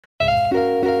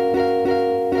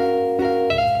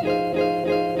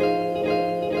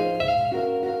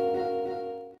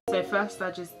first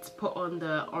I just put on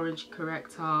the orange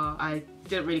corrector. I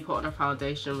didn't really put on a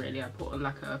foundation really. I put on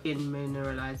like a skin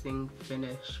mineralizing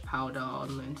finish powder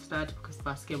on instead because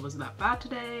my skin wasn't that bad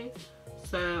today.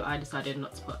 So I decided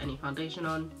not to put any foundation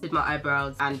on. Did my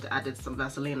eyebrows and added some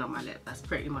Vaseline on my lip. That's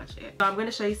pretty much it. So I'm going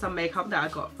to show you some makeup that I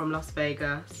got from Las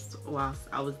Vegas whilst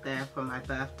I was there for my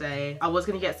birthday. I was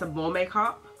going to get some more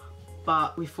makeup,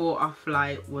 but we thought our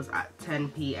flight was at 10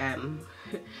 p.m.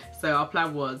 So our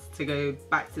plan was to go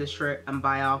back to the Strip and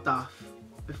buy our stuff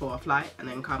before our flight and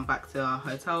then come back to our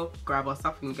hotel, grab our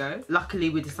stuff and go. Luckily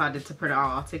we decided to print out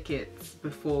our tickets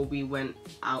before we went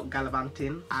out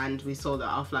gallivanting, and we saw that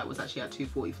our flight was actually at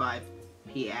 2:45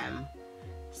 p.m.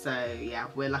 So yeah,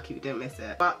 we're lucky we didn't miss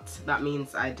it, but that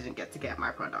means I didn't get to get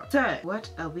my product. So what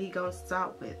are we gonna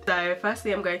start with? So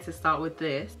firstly I'm going to start with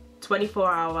this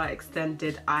 24-hour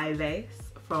extended eye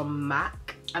base from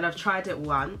MAC, and I've tried it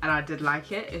once and I did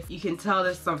like it. If you can tell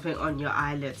there's something on your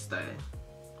eyelids though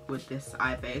with this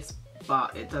eye base,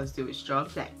 but it does do its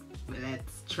job.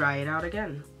 Let's try it out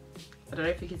again. I don't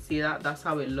know if you can see that. That's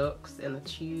how it looks in the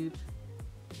tube.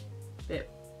 Bit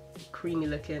creamy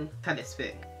looking. And it's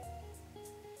thick.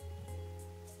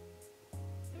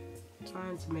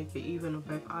 Trying to make it even on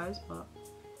both eyes, but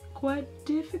quite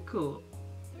difficult,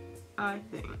 I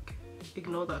think.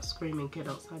 Ignore that screaming kid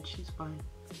outside, she's fine.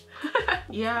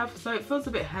 Yeah, so it feels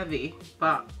a bit heavy,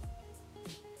 but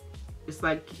it's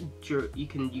like you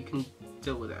can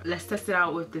deal with it. Let's test it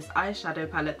out with this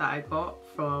eyeshadow palette that I got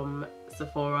from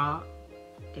Sephora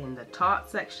in the Tarte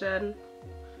section.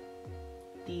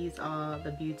 These are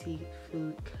the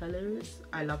Beautiful colors.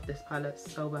 I love this palette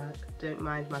so bad. Don't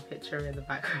mind my picture in the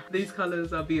background. These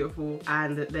colors are beautiful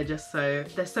and they're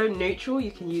so neutral.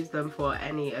 You can use them for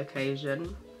any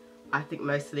occasion. I think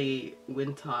mostly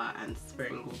winter and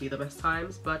spring will be the best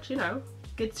times, but you know,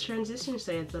 good transition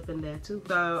shades up in there too.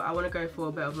 So I want to go for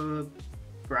a bit of a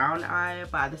brown eye,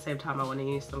 but at the same time I want to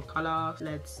use some color.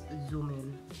 Let's zoom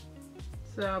in.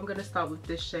 So I'm going to start with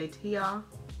this shade here.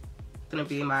 It's going to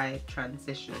be my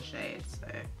transition shade, so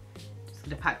just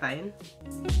going to pack that in.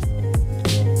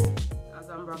 As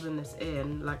I'm rubbing this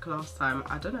in, like last time,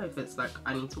 I don't know if it's like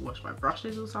I need to wash my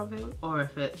brushes or something, or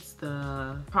if it's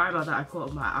the primer that I put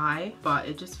on my eye, but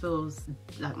it just feels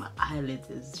like my eyelid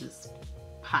is just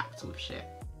packed with shit.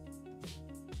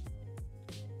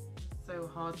 So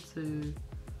hard to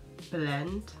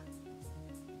blend.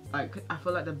 Like I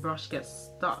feel like the brush gets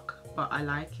stuck, but I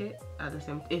like it at the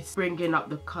same time. It's bringing up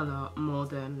the color more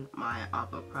than my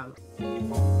other palette.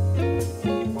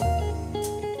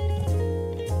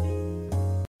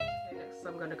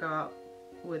 I'm gonna go out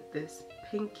with this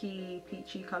pinky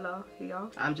peachy color here.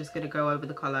 I'm just gonna go over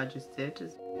the color I just did.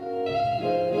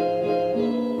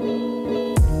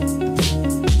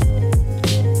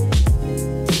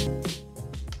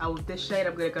 And with this shade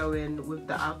I'm gonna go in with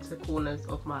the outer corners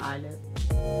of my eyelid.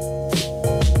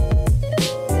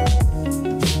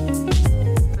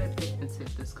 So pigmented,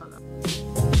 this color.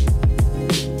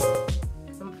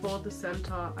 And for the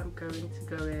center I'm going to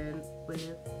go in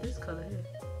with this color here.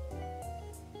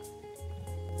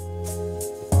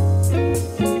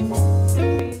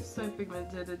 It's so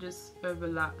pigmented, it just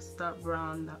overlaps that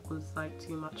brown that was like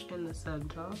too much in the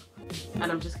center.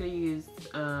 And I'm just going to use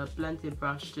a blended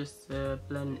brush just to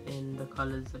blend in the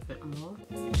colors a bit more.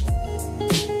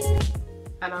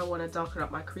 And I want to darken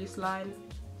up my crease line,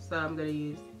 so I'm going to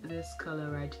use this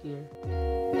color right here.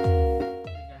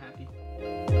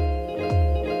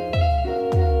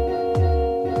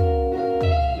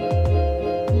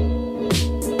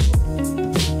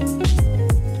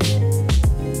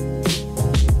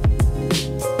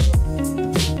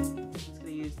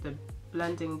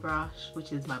 Blending brush,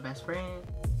 which is my best friend.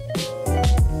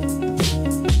 Use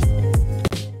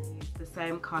the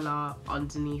same color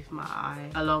underneath my eye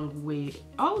along with,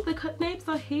 oh, the names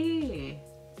are here.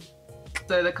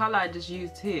 So the color I just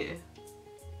used here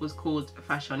was called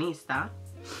Fashionista.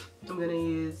 I'm gonna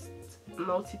use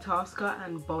Multitasker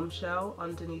and Bombshell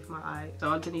underneath my eye.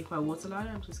 So underneath my waterline,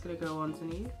 I'm just gonna go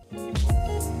underneath.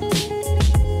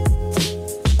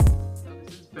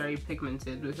 Very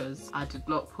pigmented because I did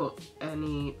not put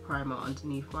any primer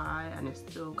underneath my eye and it's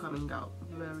still coming out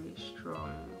very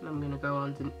strong. And I'm going to go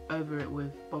on over it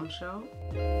with Bombshell.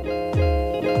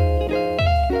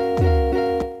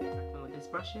 With this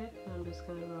brush here, and I'm just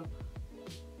going to rub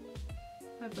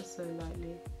ever so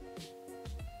lightly.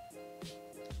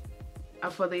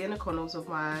 And for the inner corners of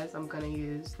my eyes, I'm going to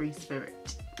use Free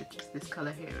Spirit, which is this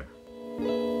colour here.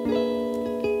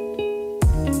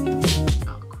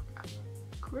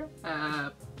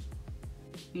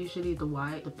 Usually the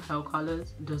white, the pale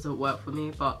colours doesn't work for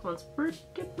me, but this one's pretty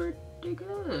good.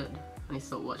 I need to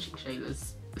start watching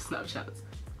Shayla's Snapchats.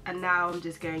 And now I'm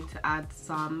just going to add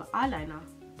some eyeliner.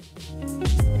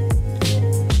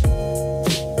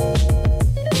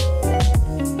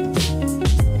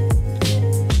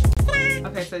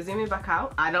 Okay, so zooming back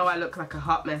out, I know I look like a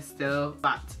hot mess still,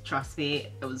 but trust me,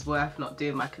 it was worth not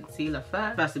doing my concealer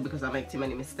first. Firstly because I make too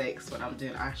many mistakes when I'm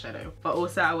doing eyeshadow, but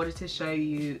also I wanted to show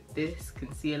you this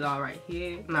concealer right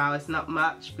here. Now it's not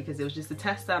much because it was just a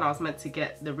tester and I was meant to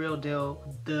get the real deal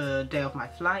the day of my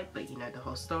flight, but you know the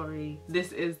whole story.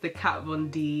 This is the Kat Von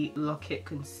D Lock-It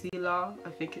Concealer, I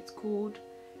think it's called,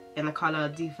 in the colour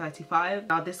D35.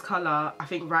 Now this colour, I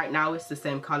think right now it's the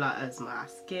same colour as my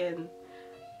skin.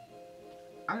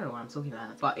 I don't know why I'm talking about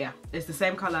that, but yeah, it's the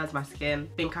same colour as my skin.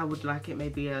 I think I would like it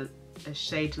maybe a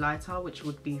shade lighter, which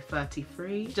would be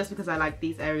 33, just because I like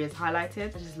these areas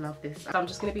highlighted. I just love this. So I'm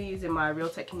just going to be using my Real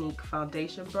Technique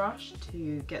foundation brush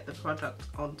to get the product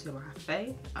onto my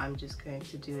face. I'm just going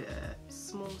to do a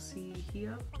small C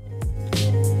here and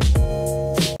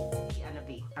a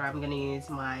B. I'm going to use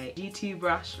my G2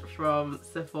 brush from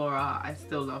Sephora. I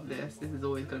still love this. This is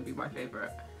always going to be my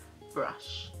favourite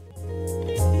brush.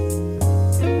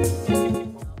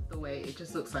 The way it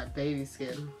just looks like baby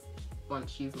skin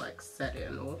once you've like set it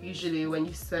and all. Usually when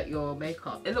you set your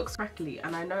makeup, it looks freckly,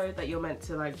 and I know that you're meant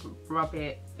to like rub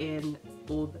it in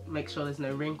all, make sure there's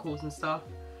no wrinkles and stuff,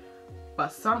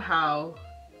 but somehow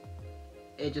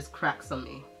it just cracks on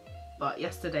me. But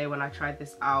yesterday when I tried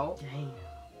this out, dang,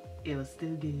 it was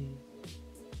still good.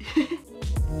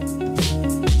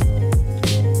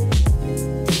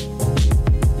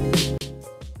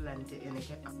 Blend it in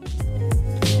again.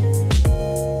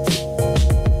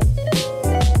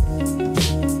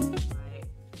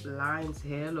 Lines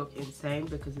here look insane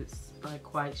because it's like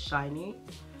quite shiny,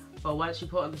 but once you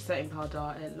put on the setting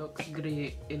powder, it looks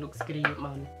great. It looks great,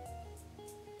 man.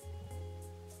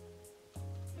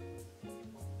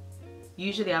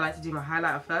 Usually I like to do my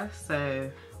highlighter first, so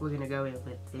we're gonna go in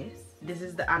with this. This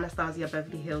is the Anastasia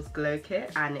Beverly Hills Glow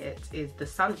Kit, and it is the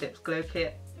Sun Dips Glow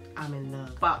Kit. I'm in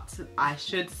love, but I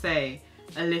should say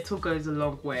a little goes a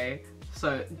long way,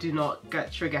 so do not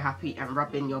get trigger happy and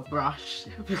rub in your brush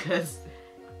because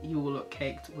you will look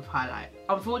caked with highlight.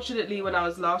 Unfortunately, when I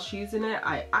was last using it,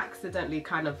 I accidentally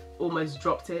kind of almost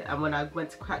dropped it, and when I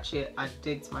went to catch it, I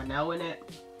digged my nail in it.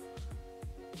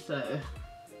 So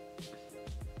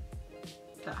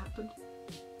that happened.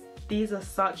 These are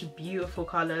such beautiful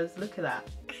colours. Look at that.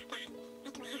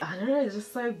 I don't know, it's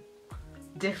just so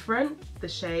different, the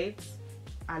shades.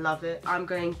 I love it. I'm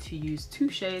going to use 2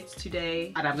 shades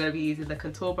today, and I'm going to be using the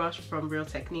contour brush from Real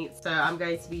Technique. So I'm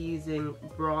going to be using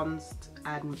Bronzed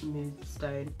and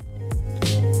Moonstone.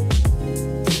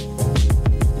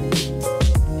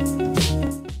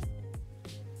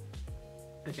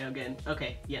 Okay, I'm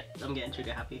getting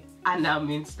trigger happy. And now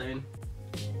Moonstone.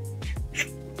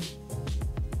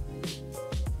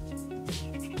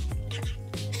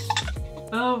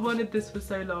 Oh, I've wanted this for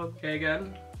so long. Okay,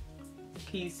 again.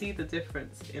 Can you see the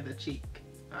difference in the cheek?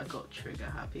 I got trigger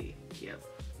happy. Yep.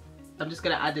 I'm just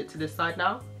gonna add it to this side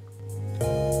now.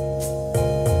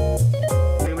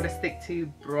 I'm gonna stick to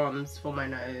bronze for my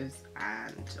nose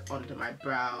and under my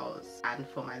brows and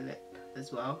for my lip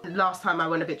as well. Last time I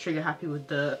went a bit trigger happy with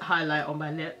the highlight on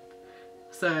my lip,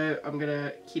 so I'm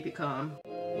gonna keep it calm.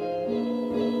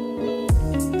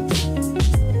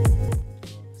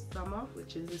 Summer,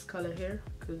 which is this color here,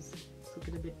 because it's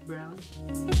looking a bit brown.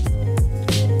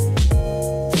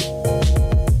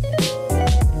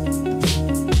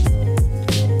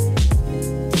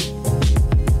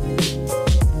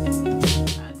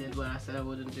 I did what I said I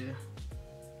wouldn't do.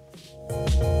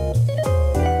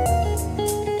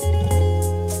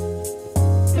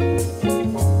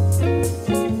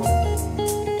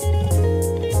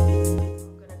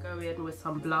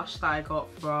 Some blush that I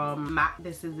got from MAC.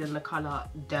 This is in the color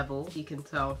Devil. You can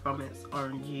tell from its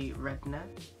orangey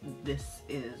redness. This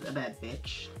is a bad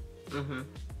bitch.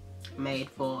 Made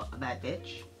for a bad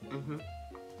bitch.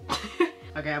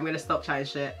 Okay, I'm gonna stop chatting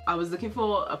shit. I was looking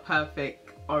for a perfect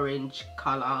orange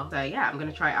color, so yeah, I'm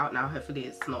gonna try it out now. Hopefully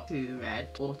it's not too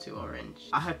red or too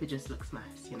orange. I hope it just looks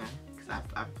nice, you know, because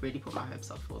I've really put my hopes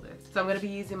up for this. So I'm going to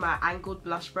be using my angled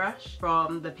blush brush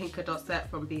from the Pinker Dot set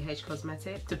from BH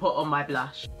Cosmetics to put on my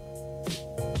blush.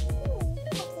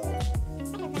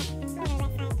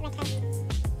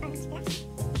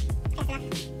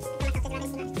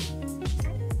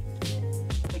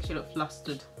 Makes you look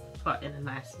flustered, but in a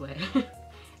nice way.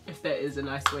 If there is a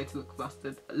nice way to look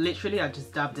flustered. Literally, I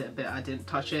just dabbed it a bit, I didn't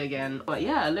touch it again. But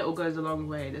yeah, a little goes a long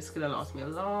way. This is gonna last me a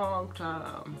long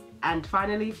time. And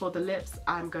finally, for the lips,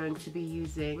 I'm going to be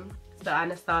using the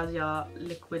Anastasia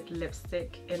liquid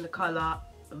lipstick in the color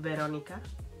Veronica.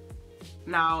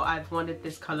 Now, I've wanted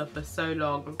this colour for so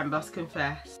long. I must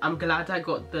confess, I'm glad I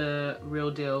got the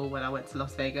real deal when I went to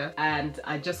Las Vegas, and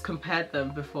I just compared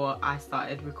them before I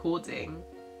started recording.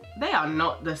 They are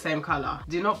not the same colour.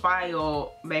 Do not buy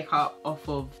your makeup off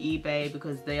of eBay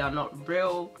because they are not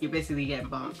real. You're basically getting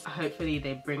bumped. Hopefully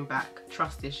they bring back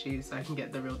trust issues so I can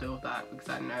get the real deal of that, because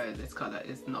I know this colour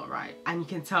is not right. And you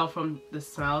can tell from the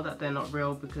smell that they're not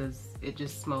real because it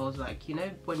just smells like, you know,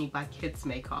 when you buy kids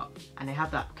makeup and they have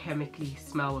that chemically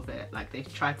smell a bit, like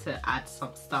they've tried to add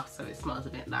some stuff so it smells a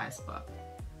bit nice, but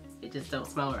it just don't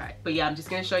smell right. But yeah, I'm just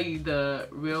gonna show you the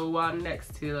real one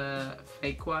next to the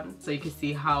fake one so you can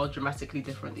see how dramatically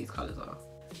different these colors are.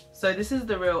 So this is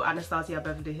the real Anastasia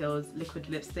Beverly Hills liquid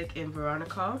lipstick in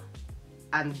Veronica,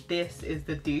 and this is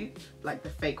the dupe, like the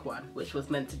fake one, which was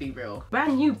meant to be real.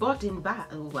 Brand new bought in bat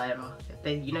or whatever.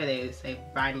 They, you know, they say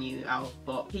brand new out of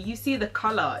bought. You see the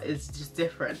color is just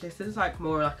different. This is like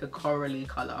more like a corally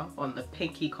color on the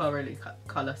pinky corally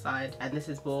color side, and this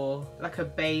is more like a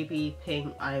baby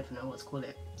pink, I don't know what's called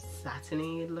it,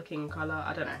 satiny looking color.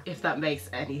 I don't know if that makes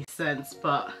any sense,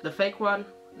 but the fake one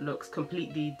looks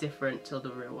completely different to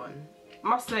the real one. I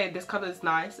must say this colour is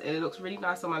nice. It looks really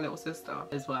nice on my little sister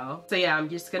as well. So yeah, I'm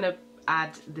just gonna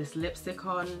add this lipstick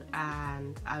on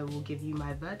and I will give you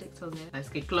my verdict on it. Let's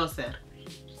get closer.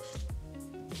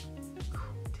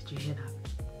 Did you hear that?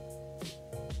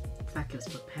 It's like it was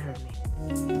preparing me.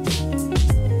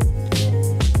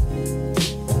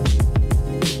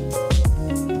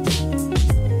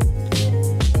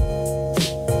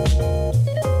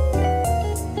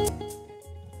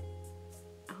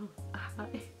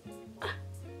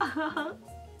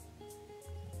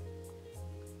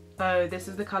 So this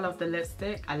is the colour of the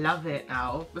lipstick. I love it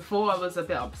now. Before I was a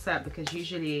bit upset because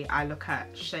usually I look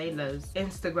at Shayla's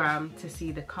Instagram to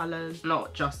see the colours,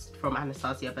 not just from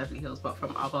Anastasia Beverly Hills but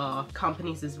from other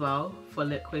companies as well for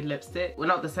liquid lipstick. We're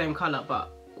not the same colour,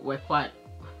 but we're quite,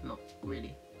 not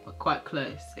really, but quite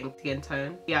close in skin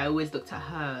tone. Yeah, I always looked at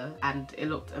her and it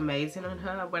looked amazing on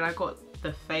her. When I got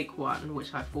the fake one,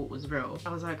 which I thought was real, I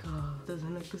was like, oh, it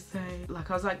doesn't look the same. Like,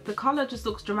 I was like, the colour just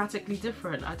looks dramatically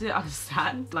different. I didn't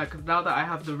understand. Like, now that I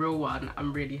have the real one,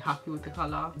 I'm really happy with the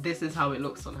colour. This is how it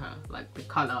looks on her. Like, the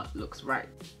colour looks right.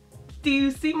 Do you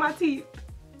see my teeth?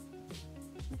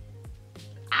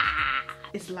 Ah!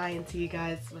 It's lying to you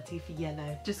guys. My teeth are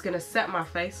yellow. Just gonna set my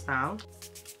face now.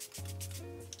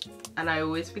 And I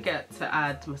always forget to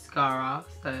add mascara,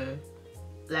 so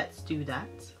let's do that.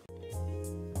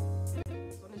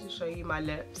 Show you my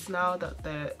lips now that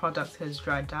the product has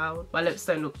dried down. My lips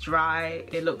don't look dry.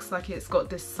 It looks like it's got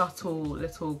this subtle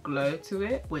little glow to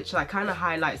it, which like kind of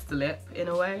highlights the lip in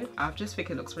a way. I just think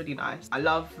it looks really nice. I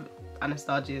love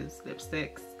Anastasia's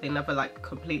lipsticks. They never like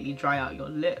completely dry out your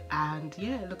lip, and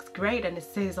yeah, it looks great and it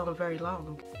stays on very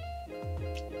long.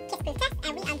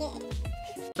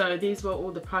 So these were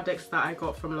all the products that I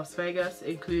got from Las Vegas,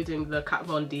 including the Kat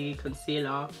Von D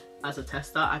concealer as a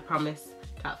tester. I promise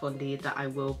Kat Von D that I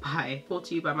will buy 4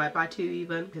 tube. I might buy 2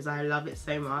 even because I love it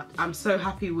so much. I'm so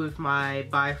happy with my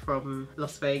buy from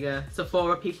Las Vegas.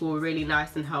 Sephora people were really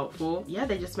nice and helpful. Yeah,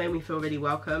 they just made me feel really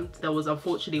welcomed. There was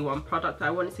unfortunately one product I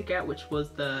wanted to get, which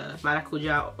was the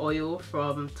Maracuja oil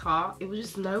from Tarte. It was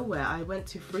just nowhere. I went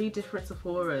to 3 different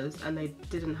Sephoras and they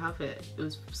didn't have it. It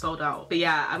was sold out. But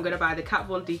yeah, I'm gonna buy the Kat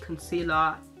Von D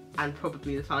concealer and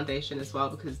probably the foundation as well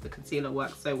because the concealer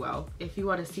works so well. If you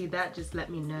want to see that, just let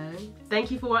me know.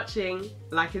 Thank you for watching.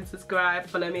 Like and subscribe.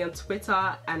 Follow me on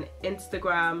Twitter and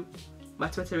Instagram. My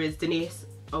Twitter is Denise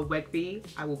Owegby.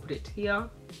 I will put it here.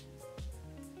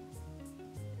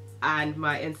 And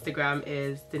my Instagram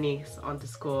is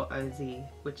Denise_OZ,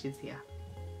 which is here.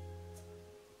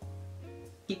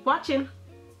 Keep watching.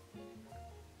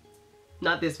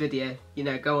 Not this video, you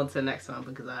know, go on to the next one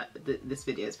because this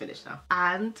video is finished now.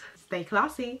 And stay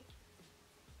classy.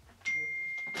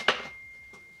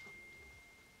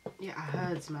 Yeah, I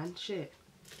heard, man, shit.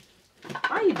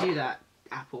 Why you do that,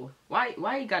 Apple? Why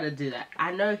you gotta do that?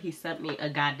 I know he sent me a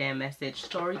goddamn message.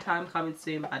 Story time coming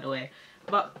soon, by the way.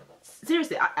 But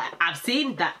seriously, I've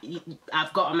seen that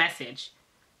I've got a message.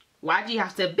 Why do you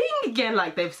have to bing again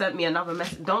like they've sent me another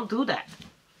message? Don't do that.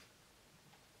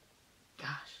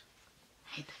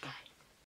 Hate the guy.